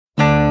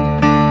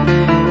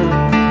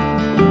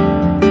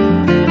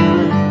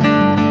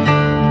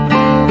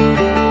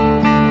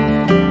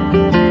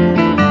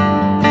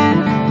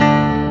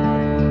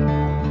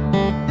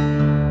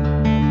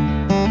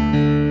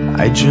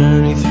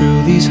journey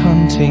through these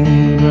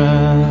hunting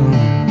grounds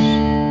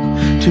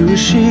to a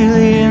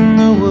shilly in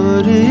the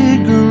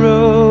wooded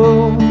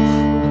grove.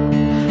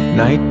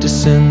 Night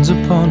descends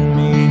upon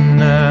me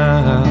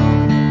now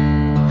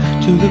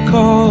to the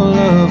call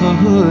of a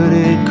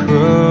hooded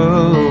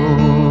crow.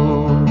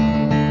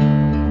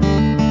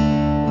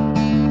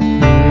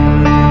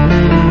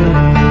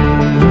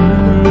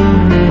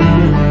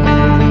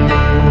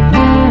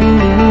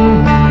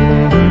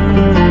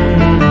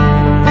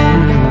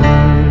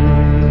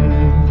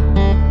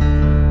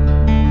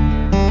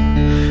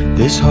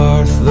 This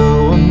hearth,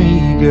 though a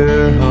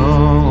meager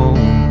home,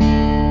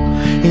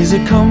 is a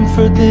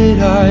comfort that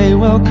I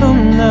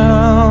welcome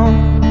now.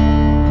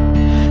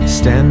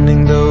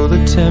 Standing though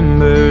the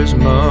timbers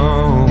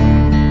moan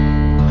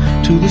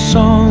to the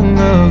song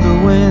of the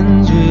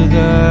winds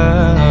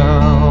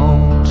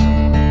without,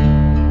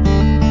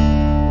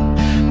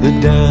 the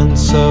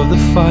dance of the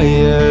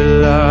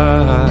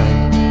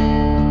firelight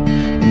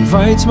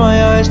invites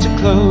my eyes to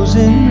close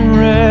in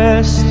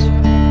rest.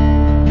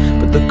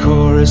 The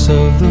chorus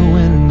of the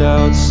wind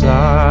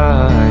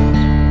outside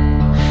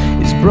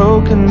is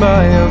broken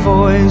by a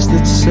voice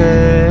that says,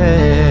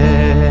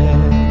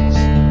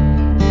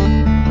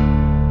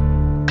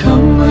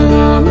 come my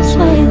love and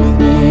sway with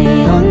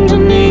me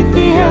underneath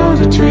the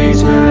elder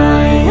trees where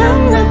I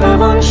am the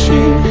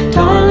Babanshi.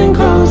 Darling,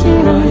 close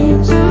your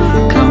eyes.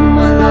 Come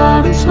my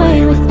love and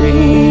sway with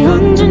me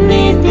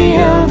underneath the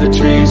elder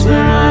trees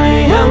where I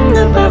am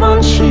the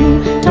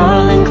Babanshi.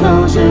 Darling,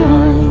 close your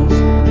eyes.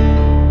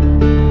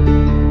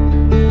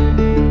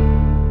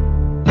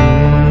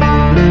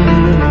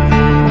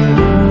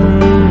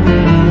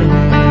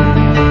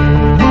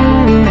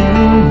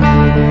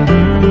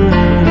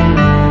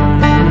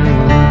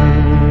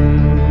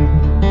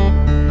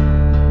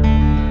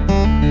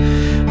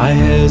 I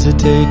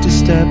hesitate to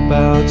step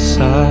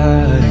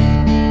outside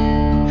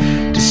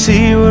to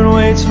see what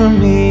waits for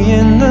me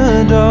in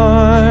the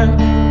dark,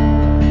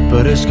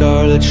 but a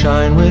scarlet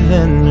shine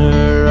within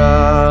her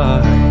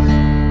eyes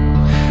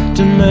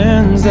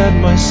demands that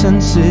my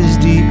senses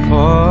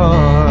depart.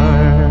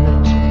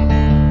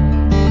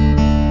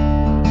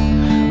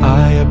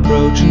 I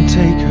approach and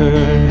take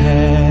her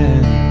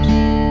hand,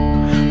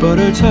 but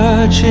her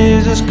touch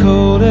is as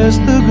cold as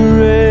the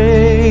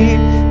grave.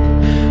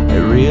 I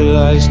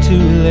realize too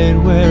late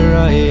where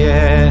I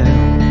am,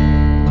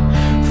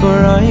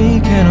 for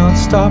I cannot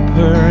stop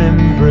her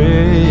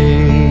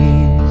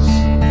embrace.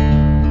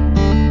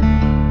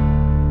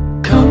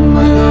 Come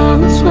my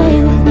love and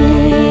sway with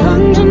me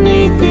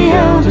underneath the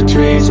elder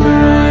trees where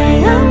I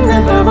am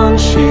the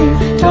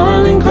Babanshi.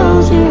 Darling,